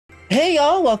Hey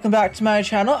y'all, welcome back to my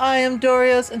channel. I am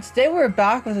Dorios, and today we're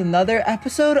back with another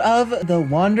episode of The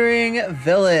Wandering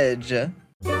Village. If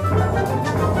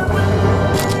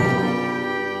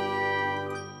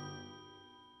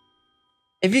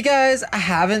you guys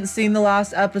haven't seen the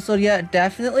last episode yet,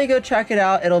 definitely go check it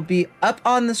out. It'll be up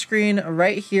on the screen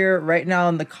right here, right now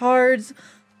in the cards.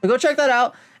 So go check that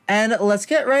out. And let's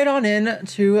get right on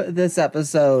into this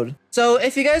episode. So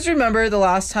if you guys remember the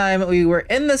last time we were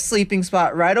in the sleeping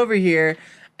spot right over here,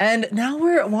 and now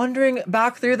we're wandering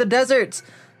back through the desert.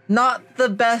 Not the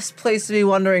best place to be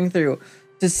wandering through,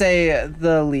 to say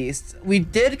the least. We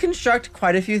did construct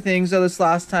quite a few things though this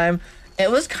last time. It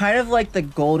was kind of like the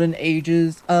golden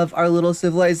ages of our little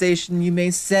civilization, you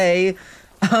may say,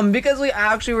 because we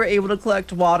actually were able to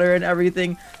collect water and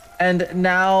everything. And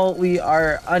now we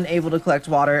are unable to collect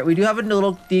water. We do have a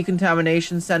little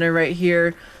decontamination center right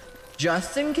here.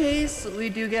 Just in case we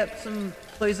do get some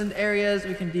poisoned areas,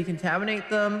 we can decontaminate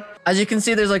them. As you can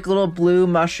see, there's like little blue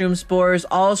mushroom spores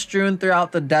all strewn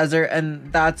throughout the desert,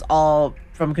 and that's all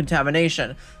from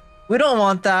contamination. We don't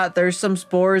want that. There's some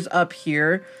spores up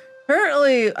here.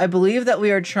 Currently, I believe that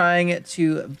we are trying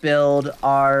to build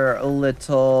our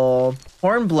little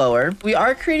horn blower. We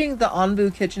are creating the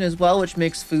Onbu kitchen as well, which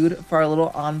makes food for our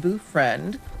little Onbu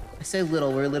friend. I say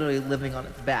little, we're literally living on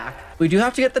its back. We do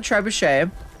have to get the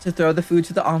trebuchet to throw the food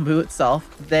to the Onbu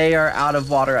itself. They are out of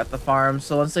water at the farm,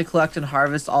 so once they collect and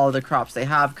harvest all of the crops they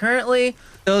have currently,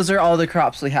 those are all the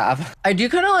crops we have. I do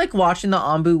kind of like watching the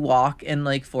Onbu walk in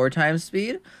like 4x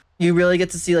speed. You really get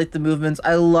to see like the movements.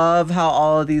 I love how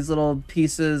all of these little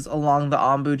pieces along the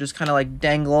Onbu just kind of like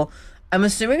dangle. I'm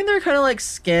assuming they're kind of like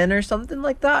skin or something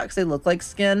like that because they look like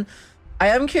skin. I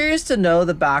am curious to know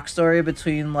the backstory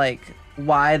between like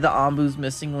why the Onbu's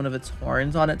missing one of its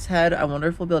horns on its head. I wonder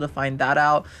if we'll be able to find that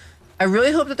out. I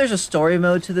really hope that there's a story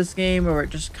mode to this game where it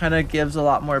just kind of gives a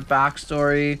lot more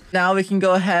backstory. Now we can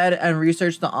go ahead and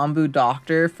research the Onbu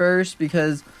doctor first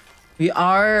because we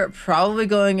are probably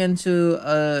going into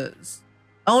a...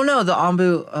 Oh no, the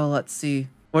Onbu... Oh, let's see.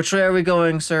 Which way are we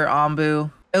going, Sir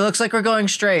Onbu? It looks like we're going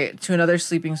straight to another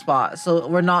sleeping spot. So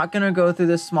we're not going to go through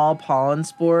this small pollen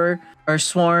spore or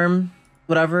swarm,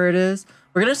 whatever it is.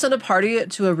 We're going to send a party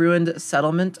to a ruined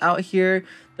settlement out here.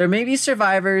 There may be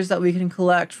survivors that we can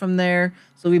collect from there.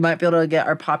 So we might be able to get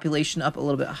our population up a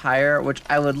little bit higher, which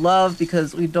I would love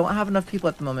because we don't have enough people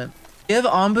at the moment. Give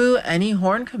Onbu any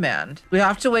horn command. We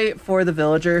have to wait for the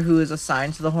villager who is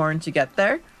assigned to the horn to get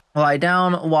there. Lie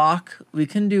down, walk. We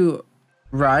can do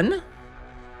run.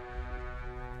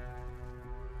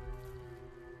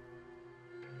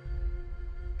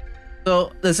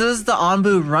 So this is the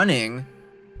Onbu running.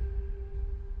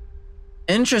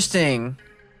 Interesting.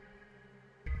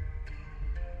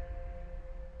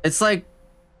 It's like,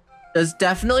 it's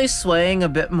definitely swaying a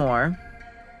bit more.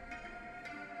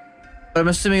 But I'm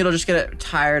assuming it'll just get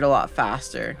tired a lot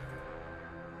faster.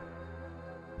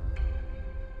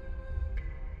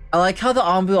 I like how the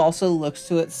Onbu also looks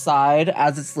to its side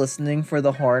as it's listening for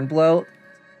the horn blow.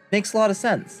 Makes a lot of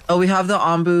sense. Oh, we have the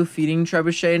Onbu feeding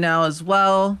trebuchet now as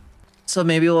well. So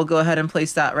maybe we'll go ahead and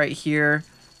place that right here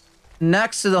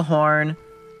next to the horn,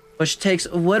 which takes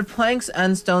wood planks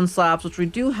and stone slabs, which we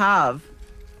do have.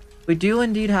 We do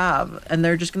indeed have, and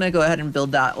they're just gonna go ahead and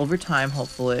build that over time,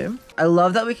 hopefully. I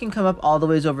love that we can come up all the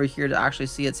ways over here to actually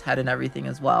see its head and everything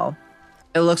as well.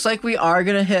 It looks like we are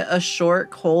gonna hit a short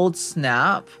cold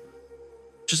snap,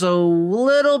 which is a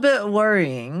little bit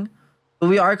worrying, but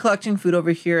we are collecting food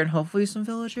over here and hopefully some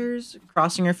villagers.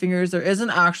 Crossing our fingers, there is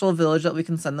an actual village that we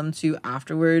can send them to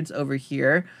afterwards over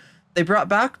here. They brought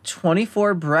back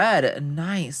 24 bread.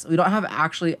 Nice. We don't have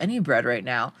actually any bread right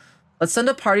now. Let's send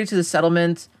a party to the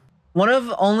settlement. One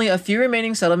of only a few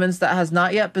remaining settlements that has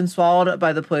not yet been swallowed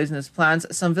by the poisonous plants.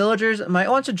 Some villagers might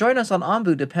want to join us on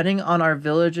Onbu, depending on our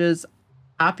village's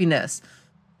happiness.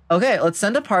 Okay, let's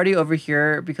send a party over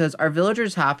here because our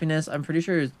villager's happiness, I'm pretty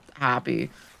sure, is happy.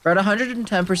 We're at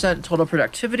 110% total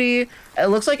productivity. It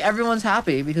looks like everyone's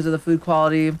happy because of the food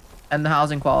quality and the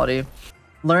housing quality.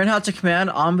 Learn how to command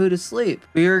Onbu to sleep.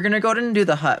 We are going to go ahead and do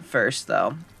the hut first,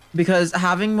 though, because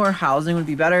having more housing would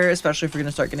be better, especially if we're going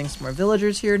to start getting some more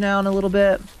villagers here now in a little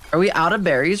bit. Are we out of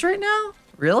berries right now?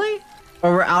 Really?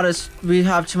 Or we're out of... We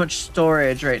have too much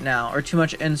storage right now, or too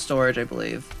much in storage, I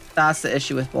believe. That's the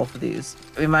issue with both of these.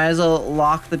 We might as well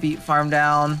lock the beet farm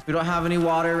down. We don't have any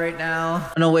water right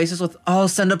now. An oasis with... Oh,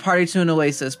 send a party to an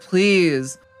oasis,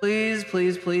 please. Please,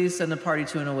 please, please send a party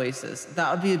to an oasis.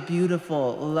 That would be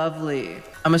beautiful, lovely.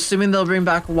 I'm assuming they'll bring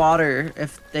back water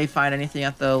if they find anything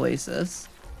at the oasis.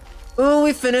 Ooh,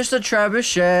 we finished the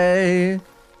trebuchet.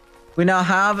 We now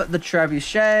have the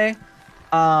trebuchet.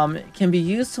 can be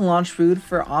used to launch food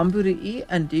for Onbu to eat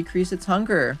and decrease its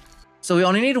hunger. So we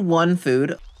only need one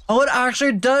food. Oh, it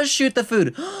actually does shoot the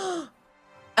food.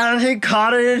 And he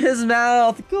caught it in his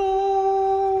mouth.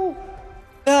 Go!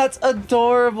 That's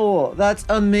adorable. That's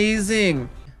amazing.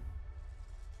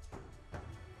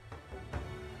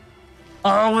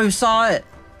 Oh, we saw it.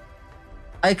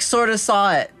 I sort of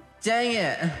saw it. Dang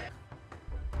it.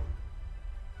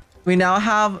 We now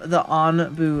have the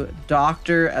Onbu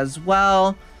doctor as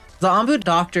well. The Onbu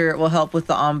doctor will help with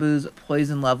the Onbu's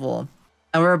poison level.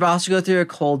 And we're about to go through a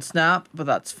cold snap, but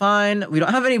that's fine. We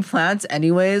don't have any plants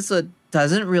anyways, so it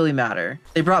doesn't really matter.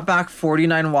 They brought back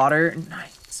 49 water.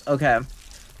 Nice. Okay.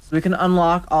 So we can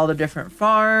unlock all the different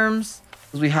farms.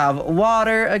 We have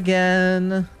water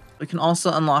again. We can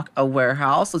also unlock a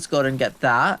warehouse. Let's go ahead and get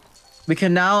that. We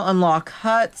can now unlock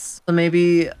huts. So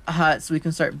maybe huts we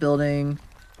can start building.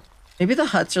 Maybe the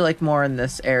huts are like more in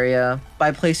this area.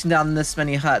 By placing down this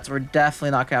many huts, we're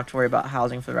definitely not gonna have to worry about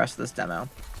housing for the rest of this demo.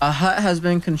 A hut has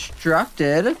been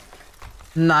constructed.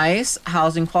 Nice.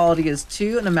 Housing quality is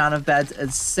 2 and amount of beds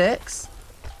is 6.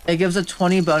 It gives a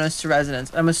 20 bonus to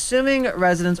residents. I'm assuming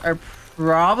residents are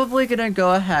probably gonna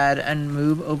go ahead and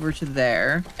move over to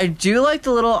there. I do like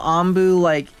the little Onbu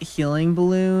like healing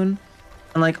balloon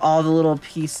and like all the little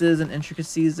pieces and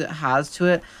intricacies it has to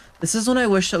it. This is when I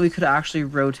wish that we could actually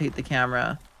rotate the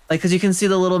camera. Like, because you can see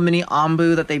the little mini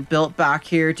Onbu that they built back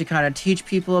here to kind of teach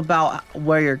people about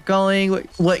where you're going,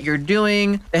 what you're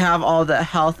doing. They have all the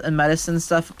health and medicine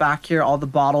stuff back here, all the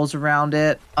bottles around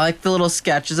it. I like the little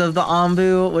sketches of the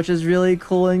Onbu, which is really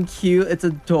cool and cute. It's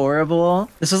adorable.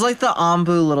 This is like the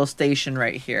Onbu little station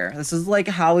right here. This is like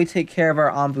how we take care of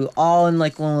our Onbu, all in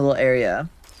like one little area.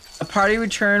 A party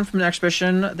returned from an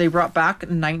expedition. They brought back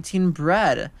 19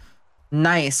 bread.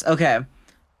 Nice. Okay.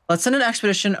 Let's send an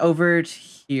expedition over to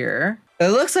here. It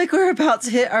looks like we're about to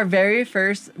hit our very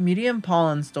first medium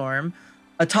pollen storm.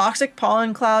 A toxic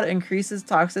pollen cloud increases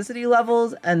toxicity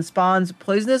levels and spawns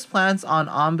poisonous plants on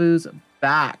Onbu's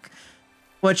back.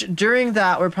 Which during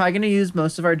that, we're probably going to use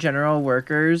most of our general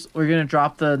workers. We're going to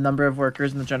drop the number of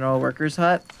workers in the general workers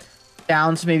hut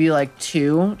down to maybe like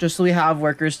 2, just so we have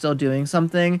workers still doing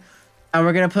something. And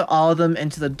we're going to put all of them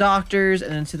into the doctors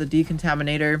and into the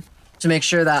decontaminator to make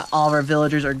sure that all of our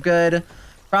villagers are good.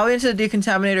 Probably into the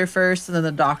decontaminator first and then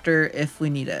the doctor if we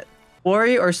need it.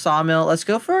 Quarry or sawmill? Let's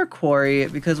go for a quarry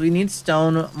because we need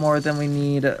stone more than we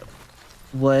need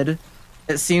wood.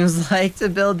 It seems like to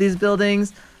build these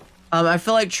buildings. I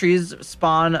feel like trees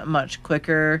spawn much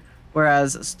quicker,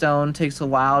 whereas stone takes a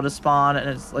while to spawn, and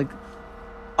it's like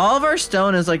all of our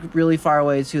stone is like really far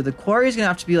away too. The quarry is gonna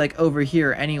have to be like over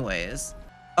here anyways.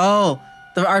 Oh,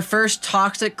 our first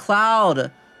toxic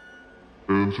cloud.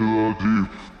 Into the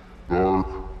deep, dark,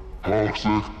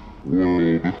 toxic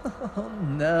world. Oh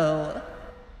no.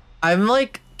 I'm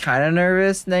like kind of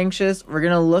nervous and anxious. We're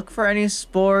gonna look for any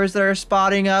spores that are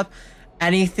spotting up,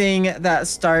 anything that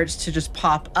starts to just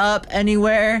pop up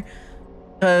anywhere,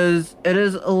 because it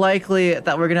is likely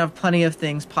that we're gonna have plenty of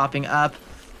things popping up.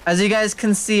 As you guys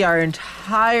can see, our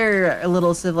entire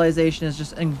little civilization is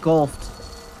just engulfed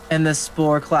in this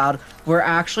spore cloud. We're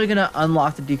actually gonna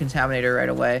unlock the decontaminator right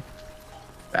away.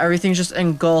 Everything's just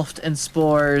engulfed in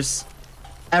spores.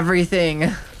 Everything.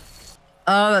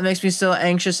 Oh, that makes me so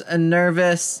anxious and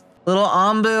nervous. Little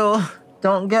Onbu,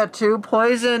 don't get too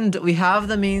poisoned. We have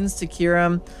the means to cure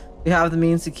him. We have the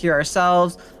means to cure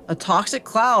ourselves. A toxic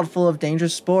cloud full of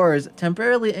dangerous spores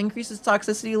temporarily increases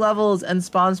toxicity levels and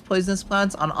spawns poisonous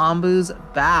plants on Onbu's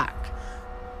back.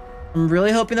 I'm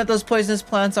really hoping that those poisonous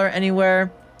plants are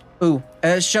anywhere. Ooh,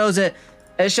 it shows it.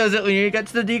 It shows it. We need to get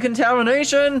to the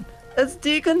decontamination. It's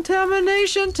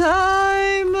decontamination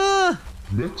time!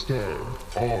 Next time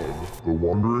on The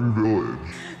Wandering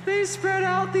Village. They spread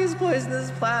out these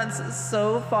poisonous plants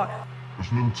so far.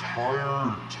 There's an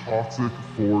entire toxic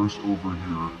forest over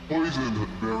here. Poisoned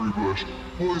berry bush,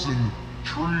 poisoned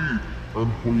tree,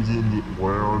 and poisoned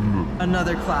land.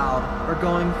 Another cloud. We're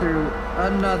going through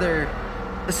another.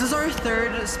 This is our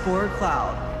 3rd spore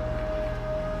cloud.